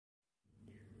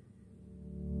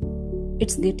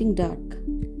It's getting dark.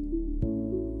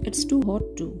 It's too hot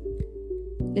too.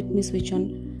 Let me switch on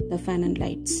the fan and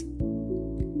lights.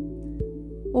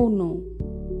 Oh no,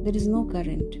 there is no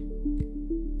current.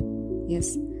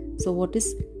 Yes, so what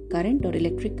is current or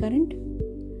electric current?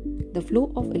 The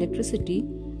flow of electricity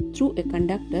through a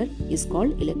conductor is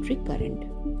called electric current.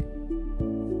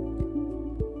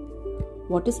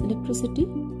 What is electricity?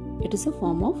 It is a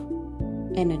form of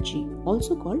energy,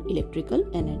 also called electrical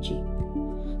energy.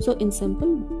 So in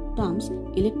simple terms,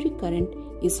 electric current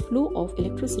is flow of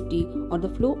electricity or the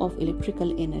flow of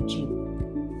electrical energy.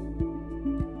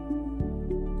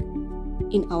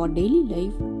 In our daily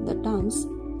life, the terms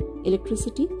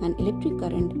electricity and electric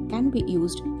current can be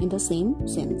used in the same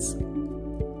sense.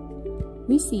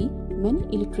 We see many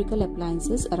electrical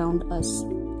appliances around us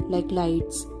like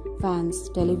lights, fans,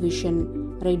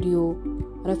 television, radio,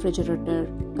 refrigerator,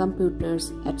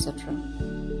 computers, etc.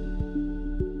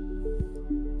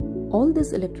 All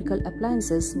these electrical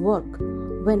appliances work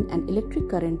when an electric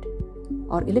current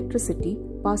or electricity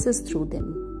passes through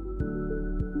them.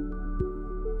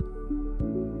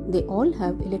 They all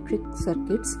have electric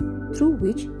circuits through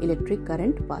which electric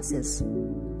current passes.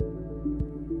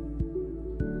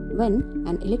 When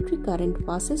an electric current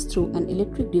passes through an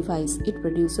electric device, it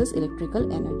produces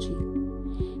electrical energy.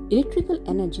 Electrical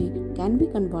energy can be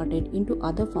converted into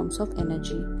other forms of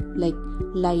energy like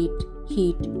light,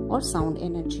 heat, or sound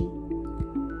energy.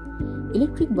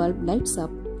 Electric bulb lights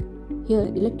up. Here,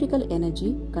 electrical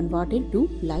energy converted to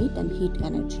light and heat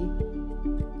energy.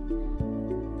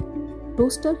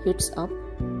 Toaster heats up.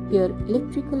 Here,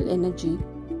 electrical energy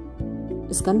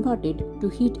is converted to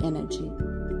heat energy.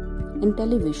 In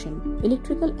television,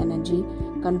 electrical energy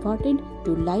converted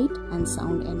to light and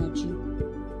sound energy.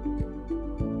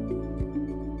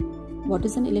 What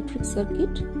is an electric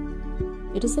circuit?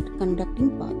 It is a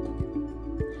conducting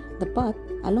path. The path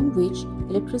along which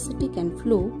electricity can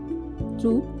flow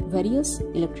through various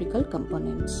electrical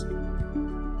components.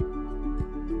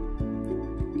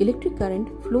 Electric current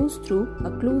flows through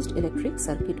a closed electric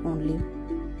circuit only.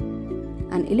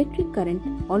 An electric current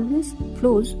always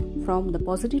flows from the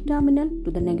positive terminal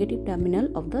to the negative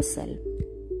terminal of the cell.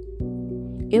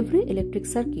 Every electric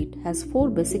circuit has 4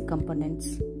 basic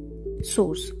components.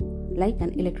 Source, like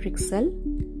an electric cell.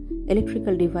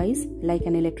 Electrical device, like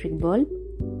an electric bulb.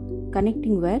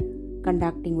 Connecting wire,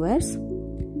 conducting wires.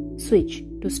 Switch,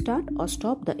 to start or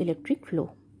stop the electric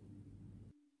flow.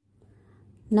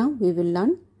 Now we will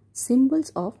learn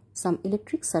symbols of some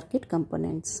electric circuit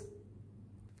components.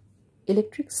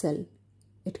 Electric cell.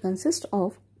 It consists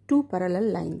of 2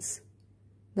 parallel lines.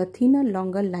 The thinner,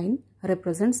 longer line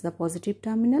represents the positive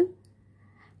terminal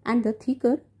and the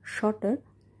thicker, shorter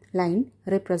line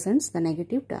represents the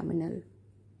negative terminal.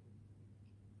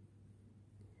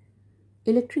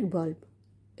 Electric bulb.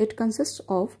 It consists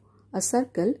of a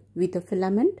circle with a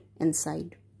filament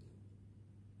inside.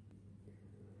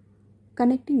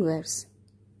 Connecting wires.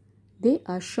 They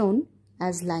are shown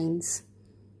as lines.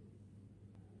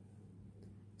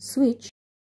 Switch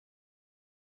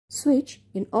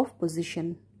in off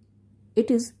position.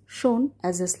 It is shown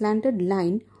as a slanted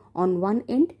line on one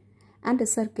end and a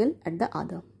circle at the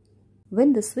other.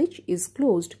 When the switch is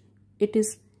closed, it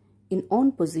is in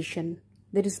on position.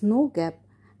 There is no gap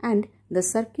and the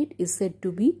circuit is said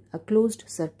to be a closed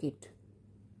circuit.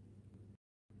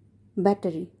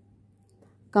 Battery.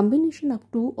 Combination of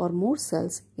 2 or more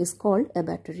cells is called a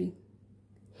battery.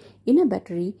 In a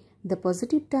battery, the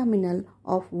positive terminal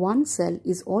of one cell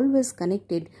is always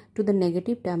connected to the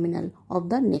negative terminal of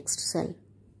the next cell.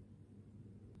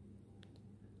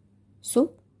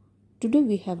 So, today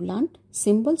we have learnt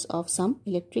symbols of some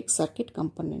electric circuit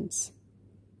components.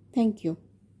 Thank you.